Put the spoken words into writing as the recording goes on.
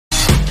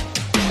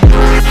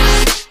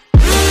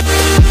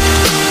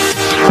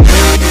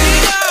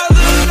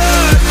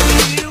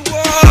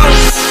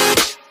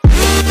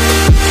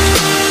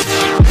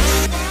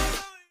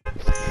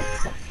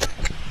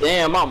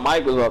my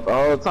mic was up the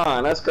whole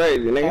time. That's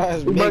crazy, nigga.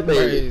 That's big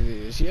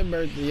crazy.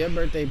 Your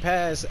birthday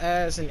passed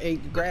ass and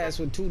ate grass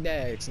with 2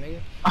 dads,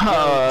 nigga.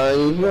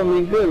 You feel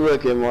me? Good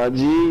looking, my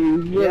G.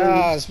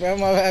 Yeah, spell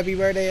my happy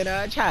birthday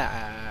and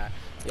child.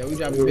 Yeah, we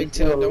dropping big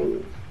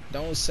tail.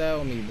 Don't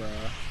sell me, bro.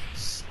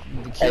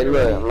 Hey,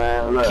 look,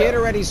 man. Look. Kid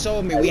already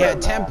sold me. We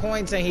had 10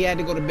 points and he had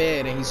to go to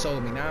bed and he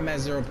sold me. Now I'm at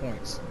 0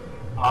 points.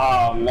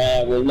 Oh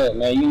man, well look,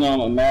 man, you know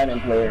I'm a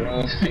Madden player,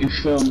 man. You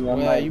feel me? Well,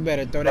 like, you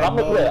better throw that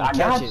ball and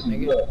catch it,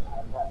 nigga. Look,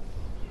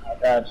 I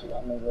got you.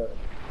 I mean, look.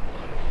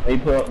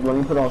 When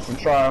you put on some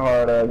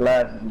try-hard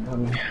glasses, you feel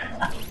me?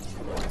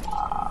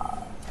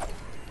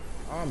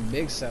 I'm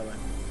big selling.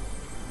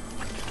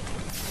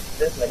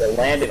 This nigga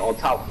landed on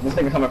top. This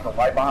nigga coming from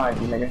right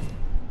behind you, nigga.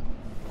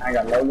 I ain't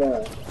got no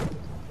gun.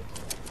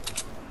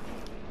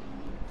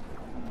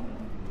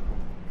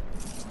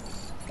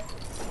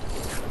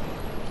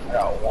 I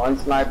got 1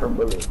 sniper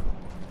bullet.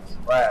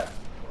 Splat.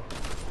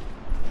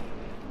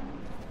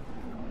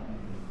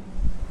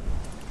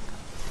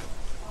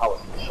 I was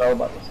sure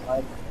about the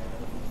sniper.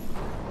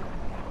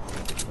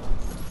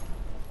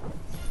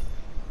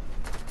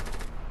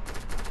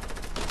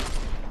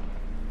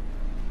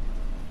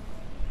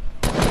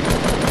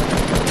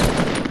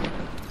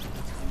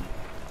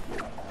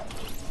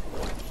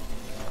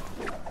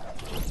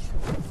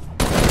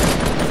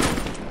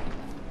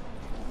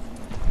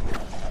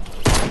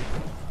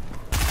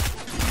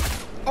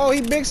 Oh,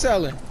 he big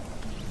selling.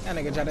 That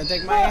nigga tried to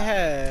take my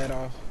head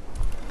off.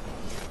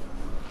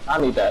 I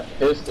need that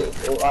pistol.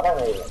 Ooh, I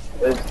don't need a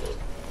pistol.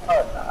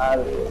 I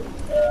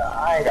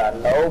ain't got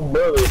no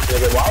bullets,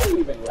 nigga. Why would you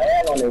even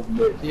land on this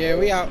bitch? Yeah,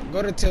 we out.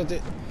 Go to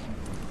tilted.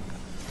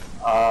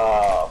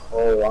 Oh,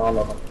 fool. I don't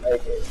know if I can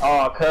make it.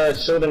 Oh,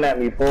 cuz shooting at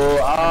me, fool.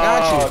 Oh, I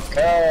got you.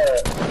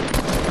 Cuz.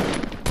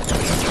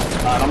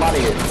 Alright, I'm out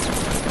of here.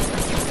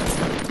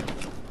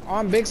 Oh,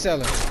 I'm big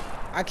selling.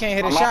 I can't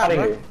hit a shot,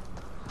 bro. Here.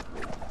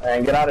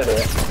 Man, get out of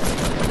there.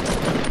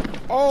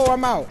 Oh,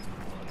 I'm out.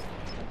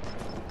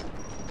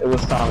 It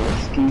was time to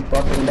ski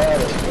fucking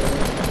battle.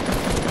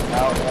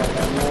 Out.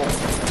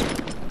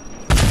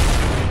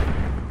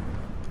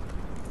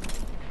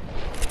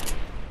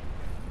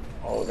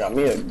 Oh, got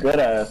me a good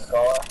ass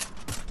scar.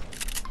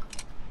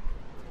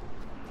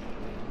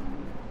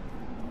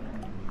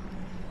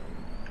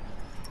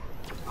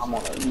 I'm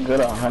on a good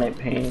 100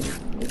 ping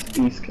with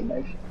East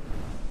connection.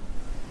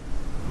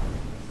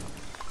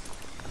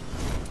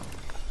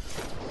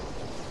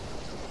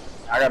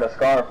 I got a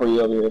scar for you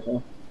over here,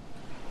 son.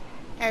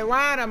 Hey,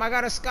 Random, I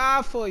got a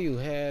scar for you.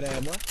 Hey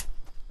there, boy.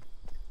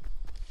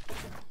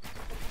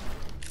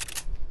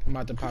 I'm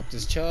about to pop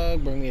this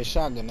chug. Bring me a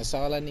shotgun. That's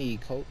all I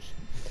need, coach.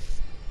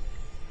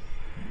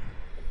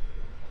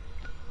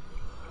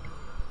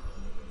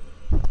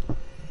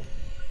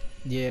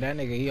 Yeah, that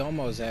nigga, he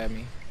almost had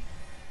me.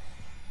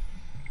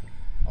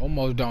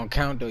 Almost don't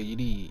count though, you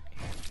need.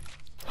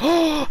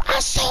 Oh, I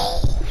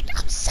sold!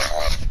 I'm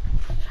selling!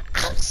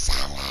 I'm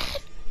selling!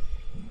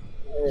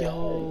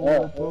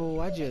 Yo, bro,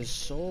 I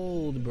just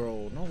sold,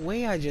 bro. No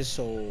way I just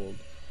sold.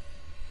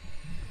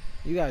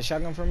 You got a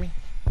shotgun for me?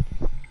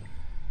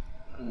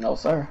 No,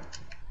 sir.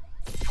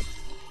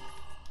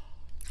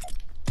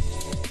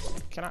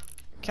 Can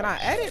I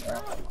edit,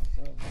 bro?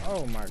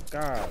 Oh my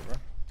god, bro.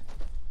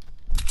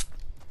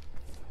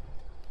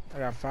 I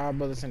got 5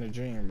 bullets in a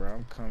dream, bro.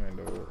 I'm coming,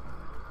 dude.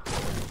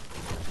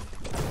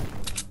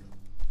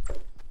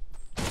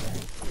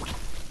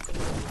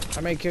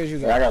 How many kills you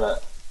got? Yeah, I got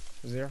a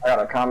 0. I got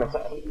a comment.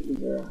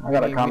 I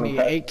got a comment. We need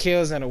 8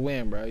 kills and a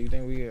win, bro. You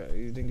think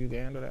you can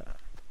handle that?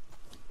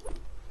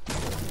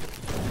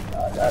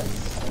 Let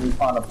me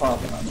find a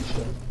pump on this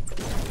shit.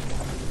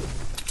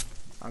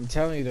 I'm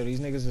telling you though, these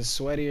niggas are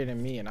sweatier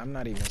than me, and I'm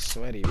not even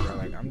sweaty, bro.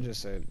 Like I'm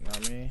just a, you know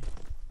what I mean,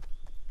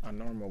 a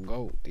normal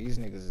goat. These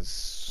niggas is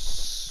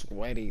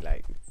sweaty,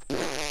 like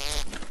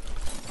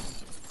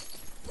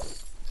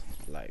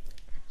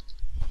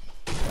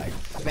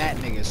fat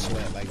niggas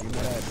sweat. Like you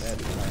know that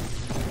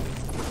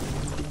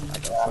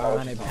like a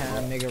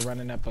 500-pound nigga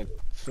running up a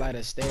flight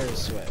of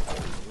stairs sweat.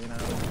 You know.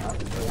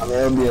 I mean,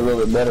 it would be a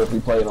little bit better if we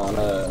played on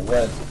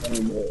West.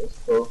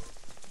 So.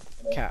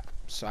 Cap.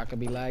 So I could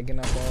be lagging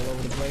up all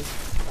over the place.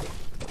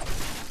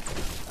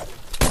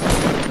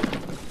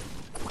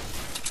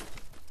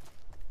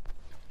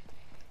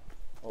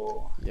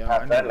 Oh, yo,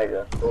 that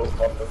nigga.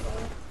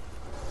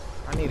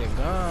 I need a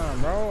gun,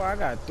 bro. I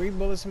got 3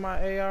 bullets in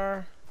my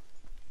AR.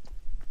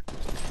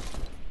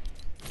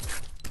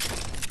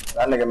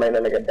 That nigga made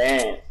that nigga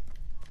dance.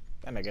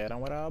 That nigga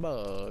don't with a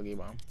buggy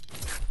bomb.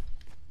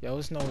 Yo,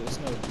 it's no.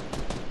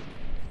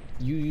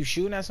 You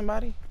shooting at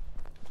somebody?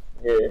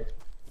 Yeah.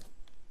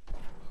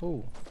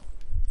 Who?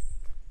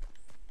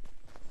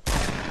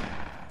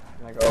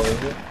 Nigga over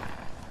here.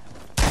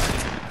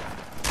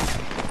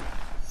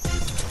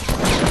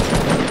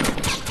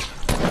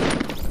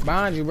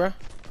 Behind you, bro.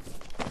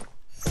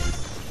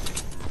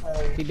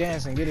 He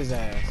dancing. Get his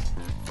ass.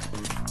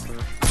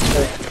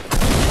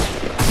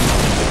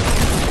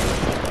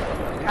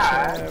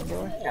 Yeah,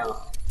 boy.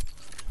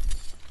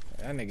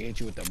 That nigga hit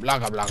you with the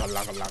blocker.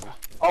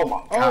 Oh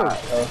my god.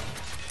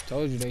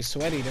 Told you they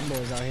sweaty. Them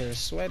boys out here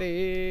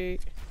sweaty.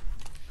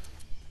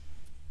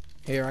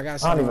 Here, I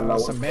got I don't even know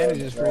some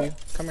bandages for you.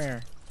 Come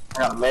here. I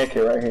got a med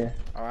kit right here.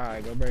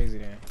 Alright, go crazy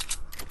then.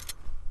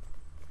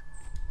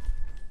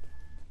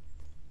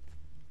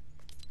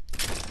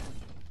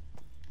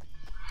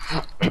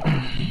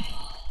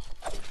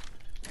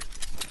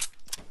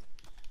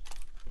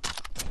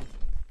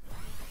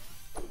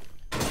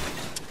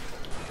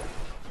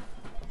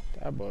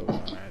 That boy was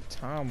on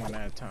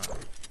that time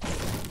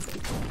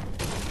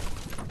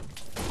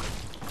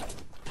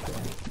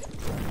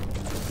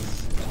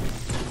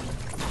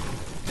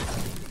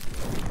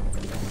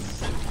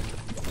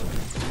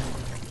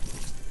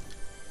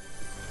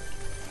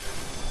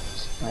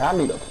Man, I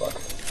need a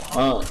fucking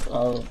hunt.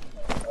 Oh,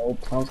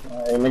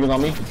 hey, niggas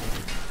on me.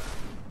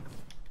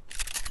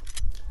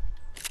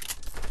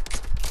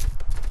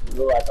 You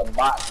look like a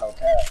bot, no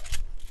cap.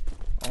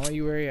 On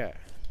you, where you at?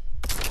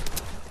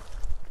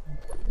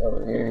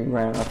 Over here, he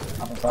ran up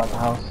inside the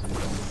house.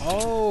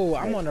 Oh,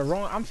 I'm on the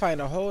wrong. I'm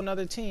fighting a whole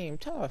nother team.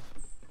 Tough.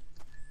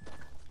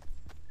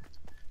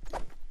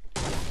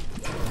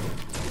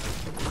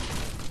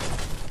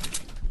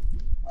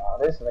 Oh,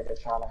 this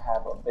nigga trying to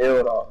have a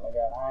build off,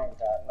 nigga. I ain't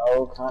got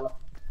no kind of.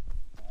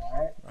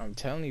 Alright. I'm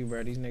telling you,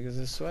 bro. These niggas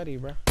is sweaty,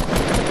 bro.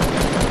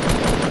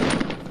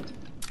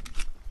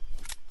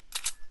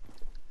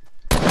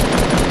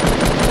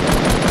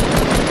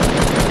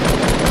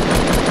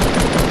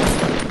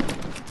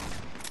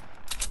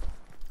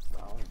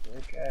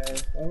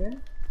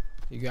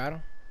 You got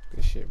him?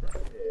 Good shit, bro.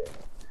 Yeah.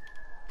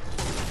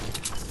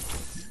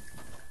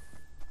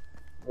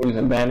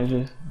 Using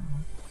bandages.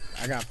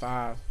 I got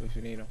 5 if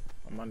you need them.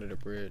 I'm under the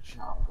bridge.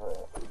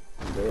 No,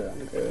 I'm good.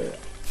 I'm good.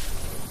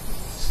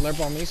 Slurp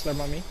on me, slurp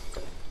on me.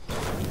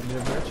 Under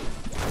the bridge.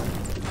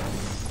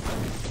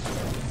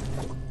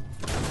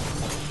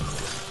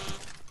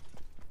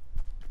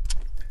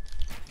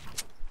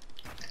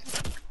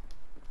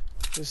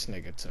 This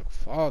nigga took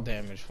fall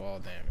damage.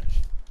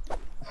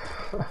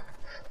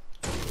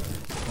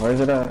 Where's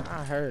it at?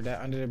 I heard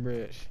that under the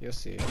bridge. You'll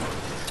see it.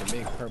 It's a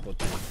big purple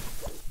thing.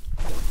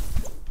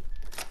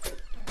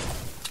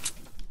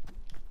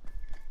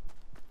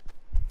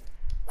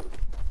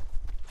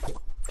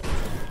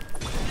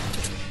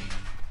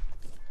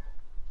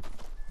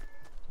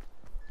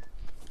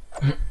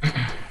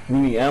 You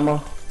need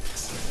ammo?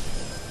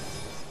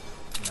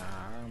 Nah,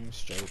 I'm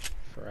straight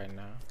for right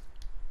now.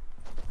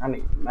 I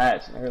need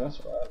mats, nigga. That's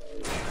what I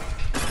need.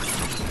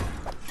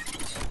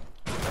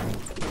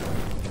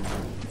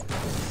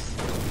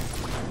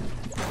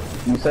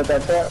 You set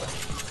that trap?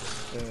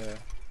 Yeah.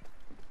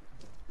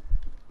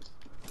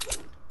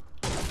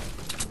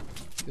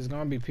 There's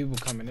gonna be people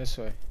coming this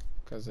way,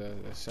 cause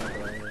of the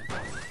circle right here.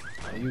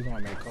 And you gonna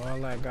make all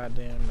that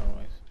goddamn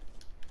noise.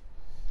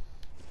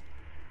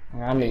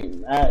 I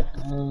need mats.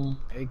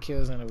 8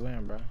 kills in a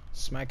win, bro.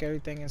 Smack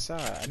everything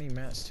inside. I need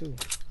mats too.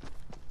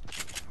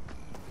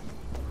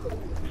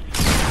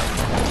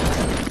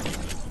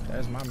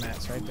 There's my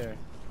mats right there.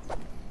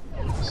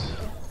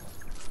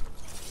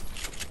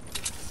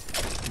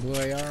 Blue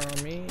AR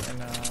on me, and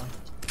that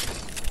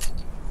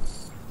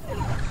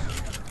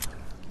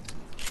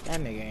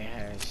nigga ain't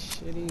had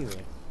shit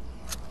either.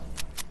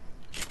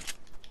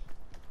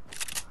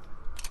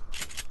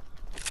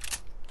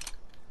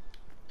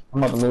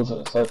 I'm about to move to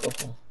the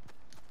circle.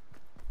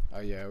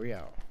 Oh yeah, we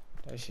out.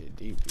 That shit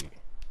deep, dude.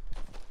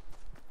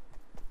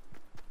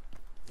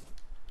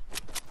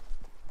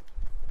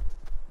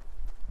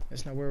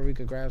 There's nowhere we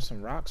could grab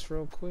some rocks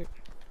real quick.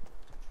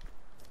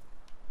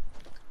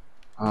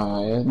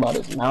 It's about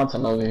this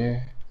mountain over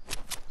here.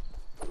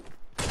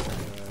 This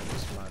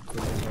is my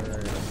critical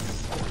area.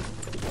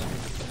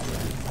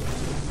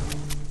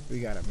 We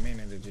got a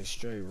minute to just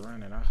straight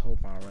running. I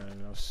hope I'm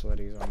running no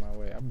sweaties on my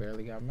way. I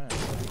barely got mats.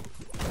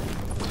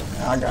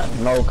 I got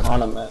no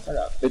kind of mats. I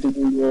got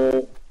 53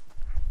 wood,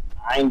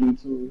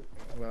 92.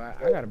 Well, I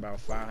got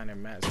about 500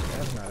 mats, but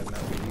that's not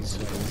enough for these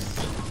sweaties.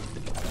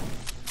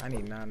 I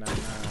need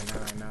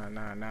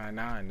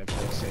 999 to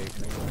feel safe,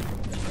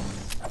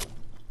 nigga.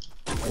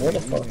 Where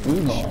the fuck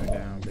you going?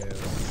 Down, Bill.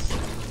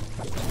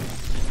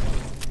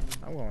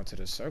 I'm going to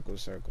the circle.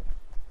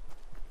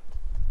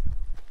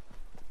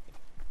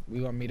 We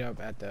gonna meet up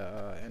at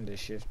the end of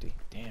Shifty.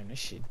 Damn, this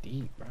shit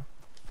deep, bro.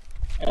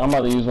 And I'm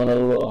about to use one of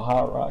the little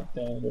hot rock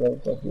things, whatever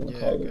the fuck you wanna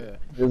call it.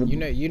 Good.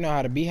 You know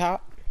how to be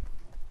hop?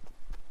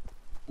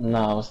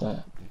 Nah, what's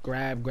that?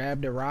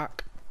 Grab the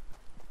rock,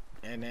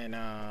 and then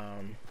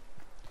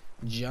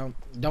jump.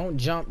 Don't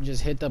jump,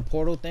 just hit the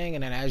portal thing,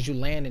 and then as you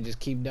land, and just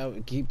keep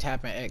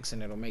tapping X,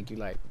 and it'll make you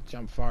like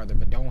jump farther.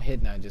 But don't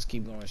hit nothing, just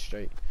keep going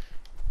straight.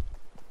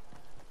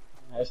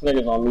 This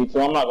nigga's on me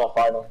too. I'm not gonna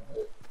fight him.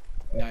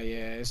 Nah,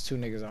 yeah, it's 2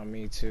 niggas on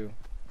me too.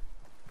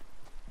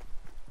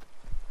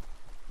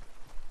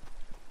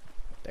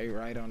 They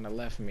right on the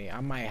left of me. I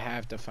might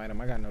have to fight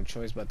him. I got no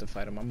choice but to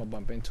fight him. I'm gonna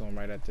bump into him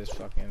right at this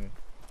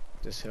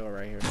hill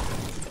right here.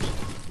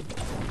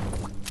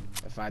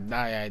 If I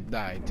die, I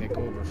die. Take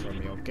over from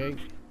me, okay?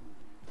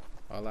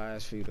 All I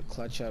ask for you to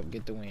clutch up,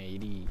 get the win. You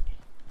need.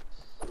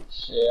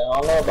 Shit,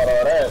 I don't know about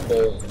all that, but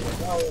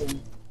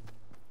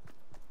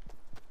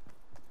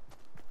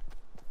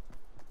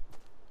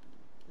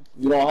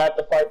you don't have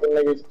to fight the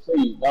niggas,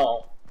 please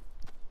don't.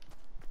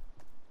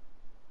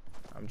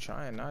 I'm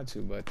trying not to,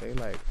 but they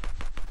like,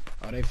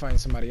 oh, they find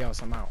somebody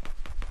else. I'm out.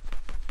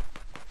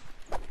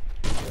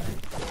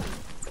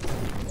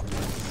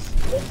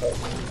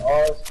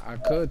 I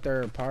could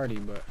third party,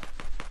 but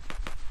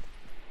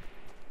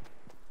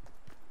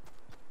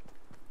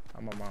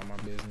I'm gonna mind my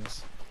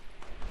business.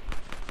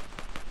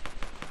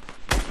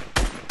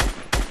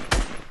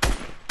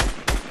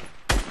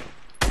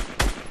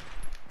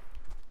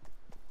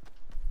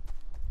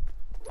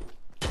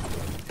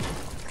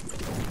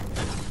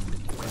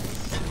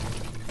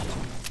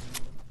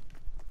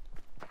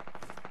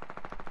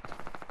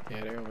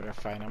 Yeah, they're over there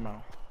fighting. I'm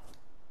out.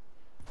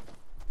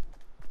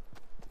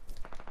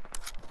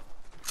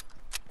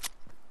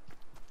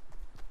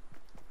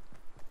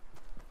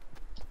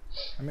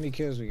 How many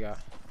kills we got?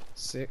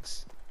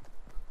 6.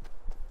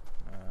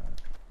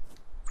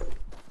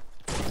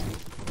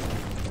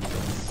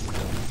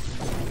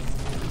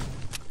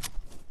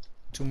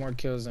 2 more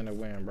kills and a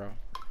win, bro.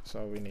 That's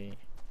all we need.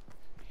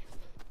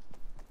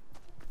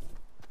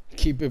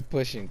 Keep it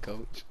pushing,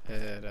 coach.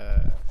 And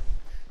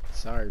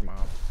sorry, mom.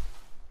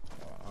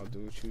 I'll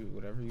do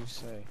whatever you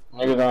say.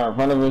 Niggas are in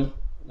front of us.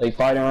 They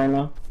fighting right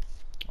now.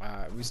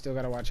 We still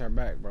gotta watch our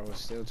back, bro. There's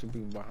still 2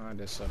 people behind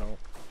us, so don't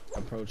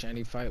approach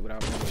any fight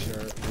without making sure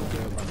we're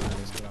good behind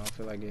us. Cause I don't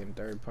feel like getting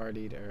third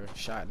partied or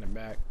shot in the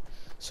back.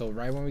 So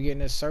right when we get in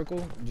this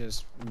circle,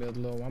 just build a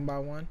little 1 by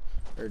 1,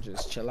 or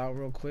just chill out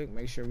real quick.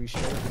 Make sure we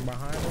straight from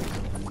behind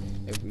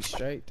them. If we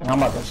straight, then I'm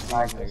about to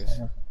snipe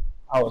niggas.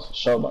 I was for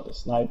sure about to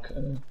snipe.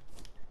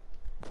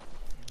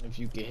 If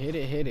you can hit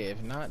it, hit it.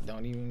 If not,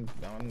 don't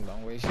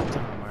waste your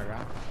time, my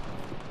guy.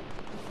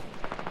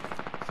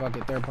 Fuck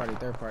it, third party,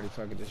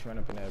 fuck it, just run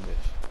up in that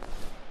bitch.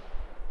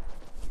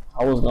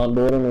 I was gonna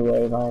do it anyways,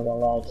 I ain't gonna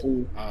lie to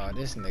you.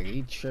 This nigga,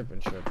 he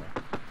tripping.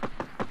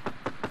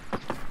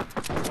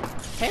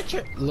 Head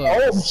trip. Look.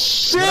 Oh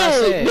shit! What I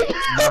said,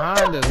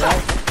 behind us,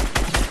 right?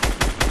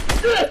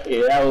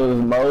 Yeah, that was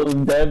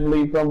most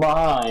definitely from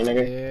behind,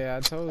 nigga. Yeah, I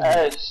told you.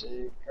 That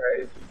shit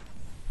crazy.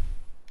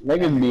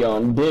 Niggas be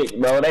on dick,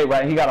 bro. They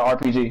right, he got an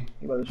RPG.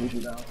 He about to shoot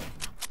you down.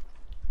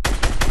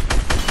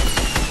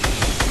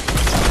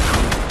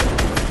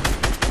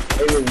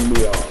 Niggas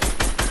be on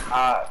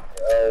hot,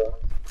 bro.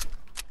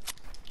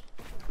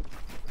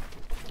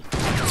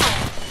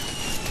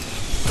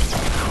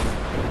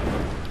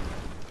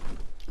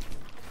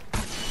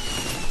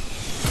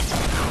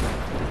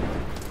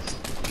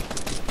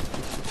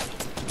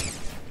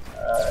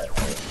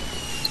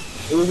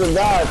 He was a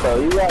guy though,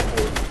 you got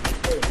me.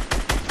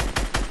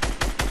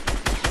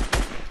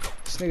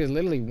 This nigga's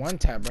literally 1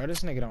 tap, bro.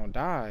 This nigga don't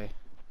die.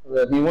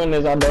 If you win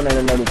this, I'll donate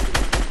another 2.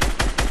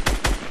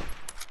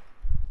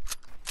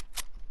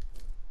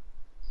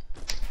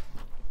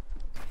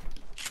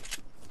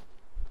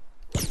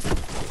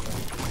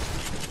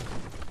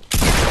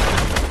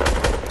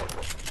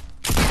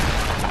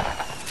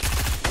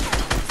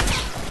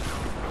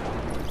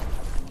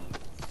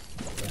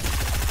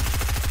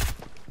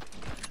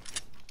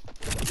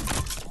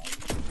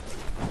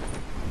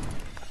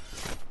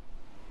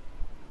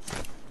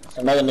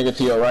 Another nigga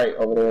to your right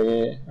over there,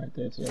 yeah. Right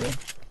there to your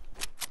right.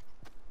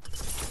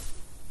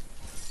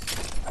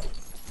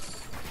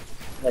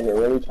 Nigga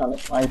really trying to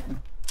snipe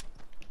him.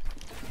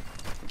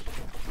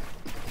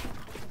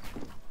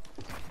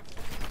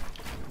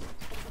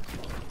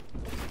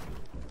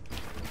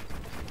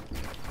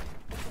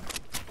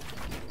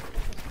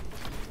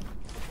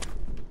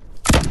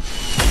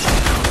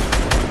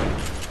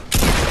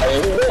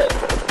 Hey, who's that?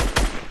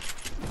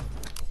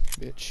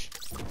 Bitch.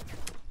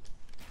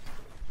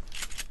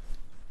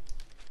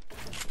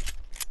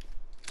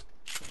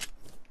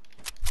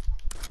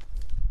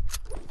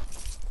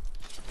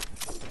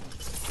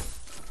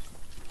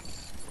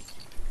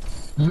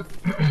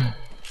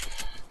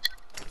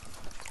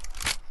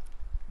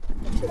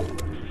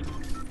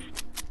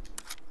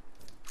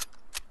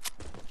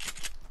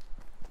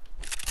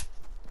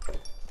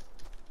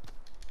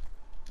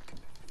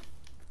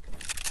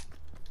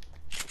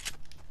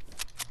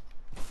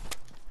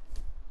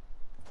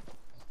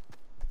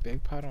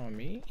 Big pot on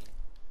me?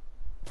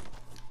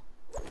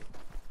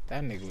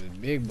 That nigga was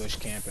big bush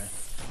camping.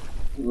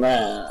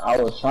 Man, I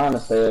was trying to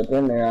stay up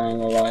in there, I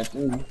ain't gonna lie to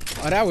you.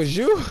 Oh, that was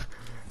you?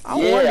 I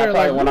yeah, wonder,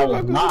 like, when I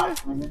was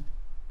knocked.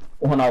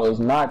 When I was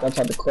knocked, I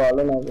tried to crawl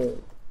in over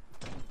it.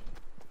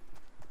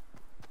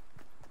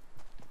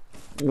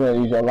 You gotta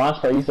use your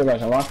launch pad. You still got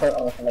your launch pad?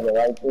 Oh, that's another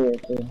right there,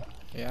 too.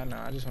 Yeah, I know.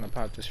 I just want to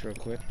pop this real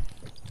quick.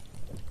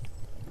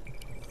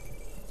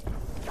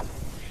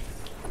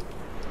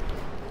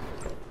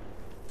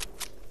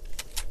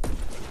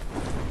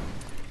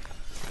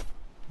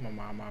 I'm gonna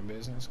mind my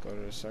business. Go to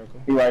the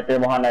circle. He right there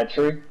behind that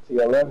tree. To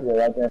your left. You're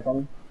right there in front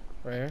of me.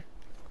 Right here?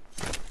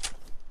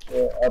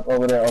 Yeah, up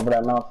over there, over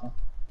that mountain.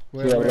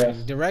 Where?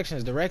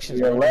 Directions,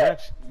 Your bro.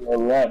 left. Your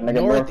left, nigga.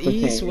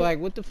 Northeast, like,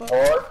 what the fuck?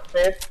 North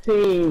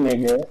 15,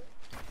 nigga.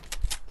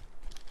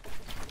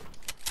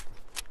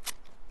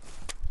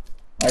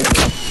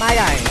 My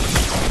guy.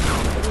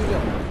 What are you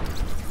doing?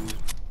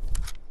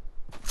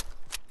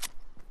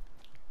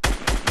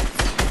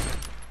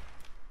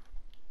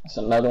 That's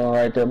another one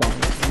right there, man.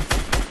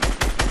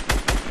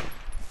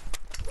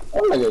 Oh,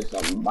 look at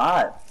some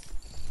bot.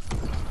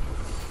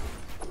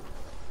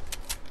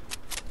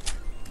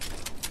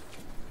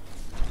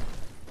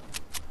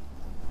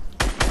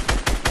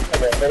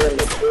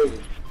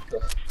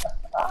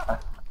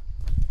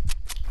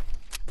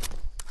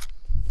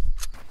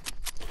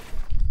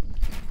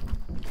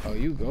 Oh,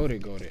 you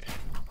goated.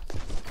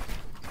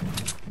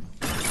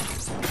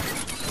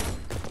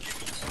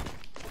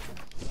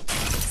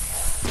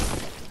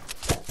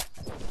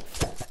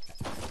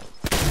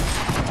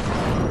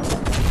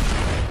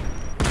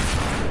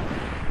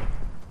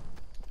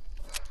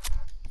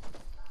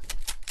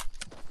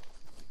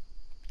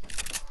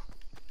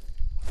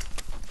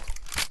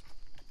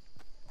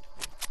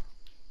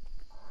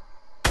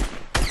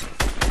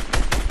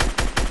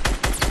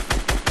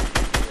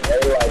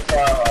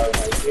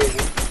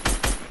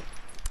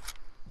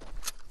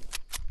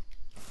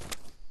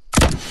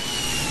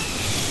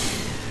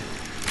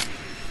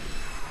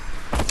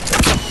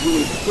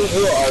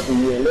 Who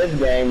RPG in this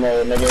game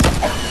mode, nigga?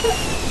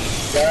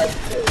 That's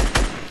it.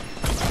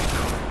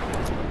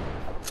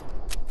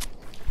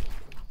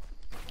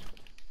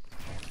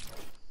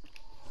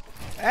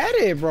 At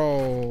it,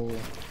 bro.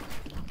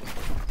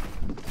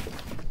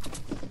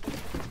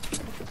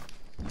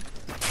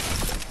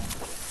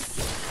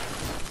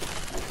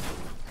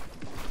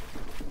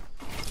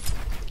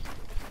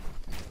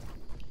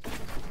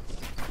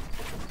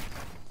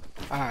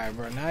 Alright,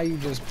 bro. Now you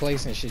just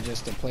placing shit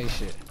just to play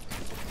shit.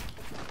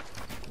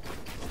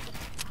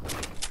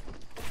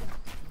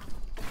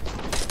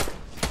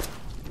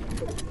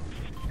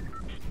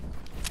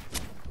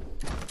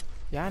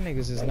 Y'all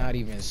niggas is not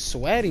even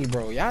sweaty,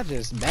 bro. Y'all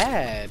just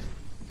bad.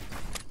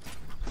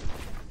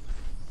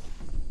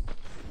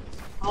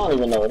 I don't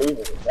even know what even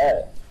is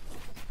that.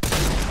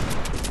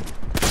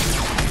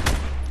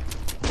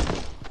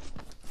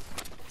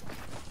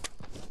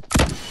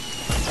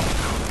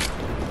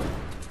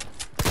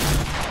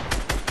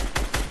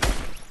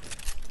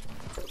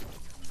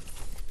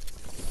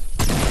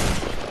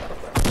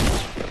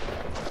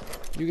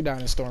 You get down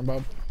in the storm,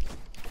 bub.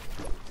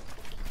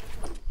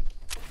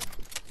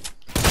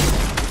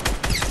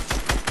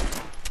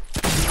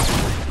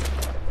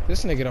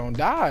 This nigga don't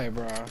die,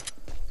 bro.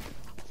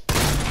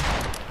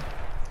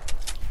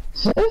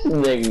 This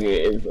nigga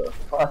is a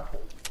fucking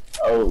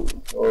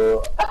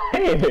bro. I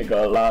ain't even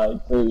gonna lie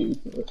to you.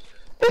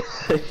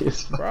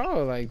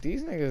 Bro, like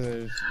these niggas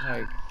are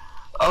like.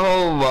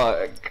 Oh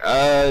my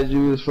god,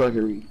 you was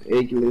fucking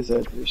ridiculous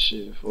at this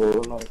shit,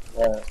 fool. Like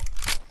that.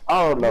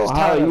 I don't know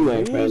how you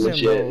ain't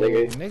famous yet,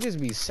 nigga. Niggas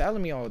be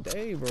selling me all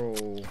day,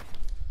 bro.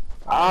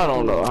 I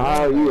don't know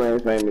how you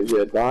ain't famous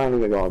yet. I ain't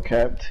even gonna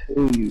cap to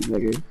you,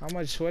 nigga. How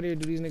much sweatier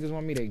do these niggas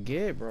want me to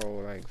get, bro?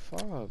 Like,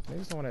 fuck.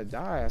 Niggas don't wanna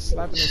die. I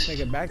slapping this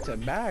nigga back to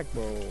back,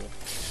 bro.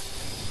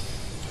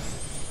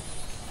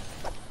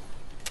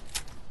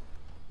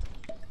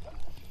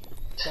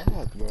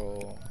 Fuck,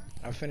 bro.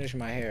 I finished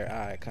my hair.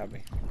 Alright,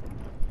 copy.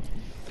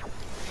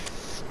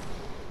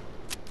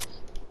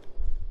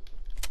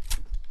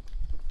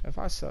 If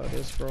I sell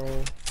this, bro,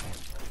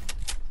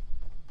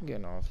 I'm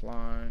getting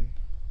offline.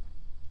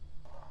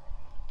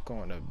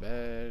 Going to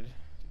bed.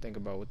 Think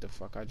about what the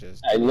fuck I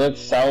just did. I look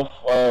south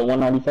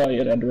 195,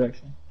 yeah, that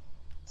direction.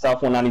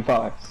 South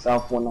 195.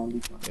 South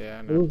 195. Yeah,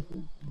 I know.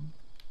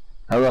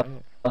 Hello.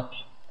 Long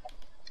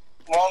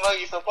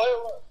you still play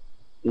or what?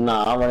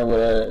 Nah, I'm running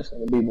with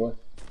DBoy.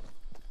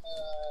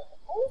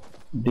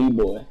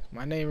 DBoy.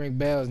 My name ring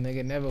bells,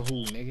 nigga. Never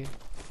who, nigga.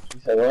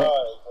 You said what?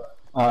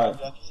 Alright.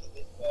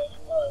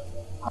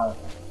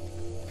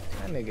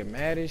 That nigga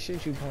mad as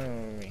shit you playing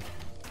on me.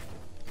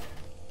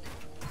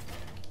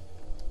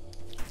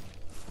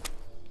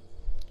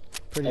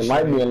 Pretty it sure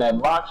might be in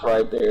that box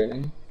right there.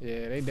 Nigga.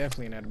 Yeah, they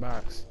definitely in that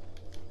box.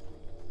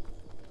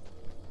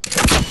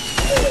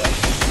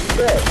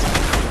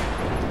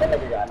 That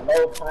nigga got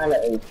no kind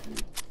of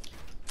HP.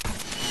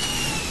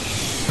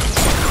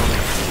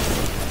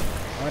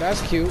 Oh,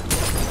 that's cute.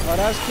 Oh,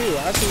 that's cute.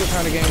 I see what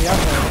kind of game y'all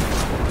playing.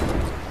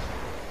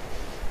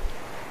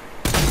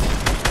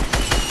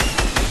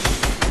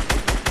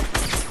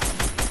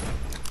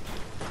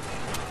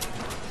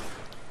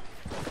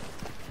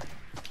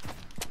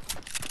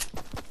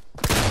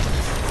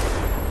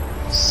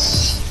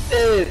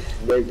 This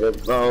nigga,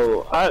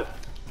 bro.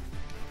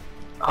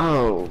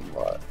 Oh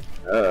my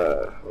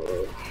god.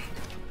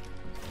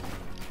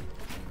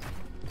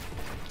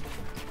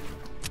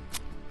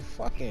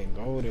 Fucking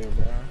go there,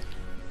 bro.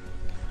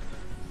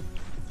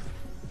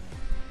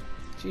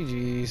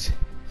 GG's.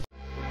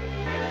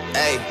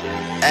 Hey,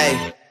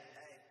 hey.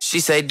 She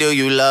say, do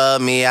you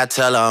love me? I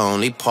tell her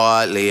only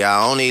partly.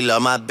 I only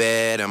love my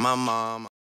bed and my mom.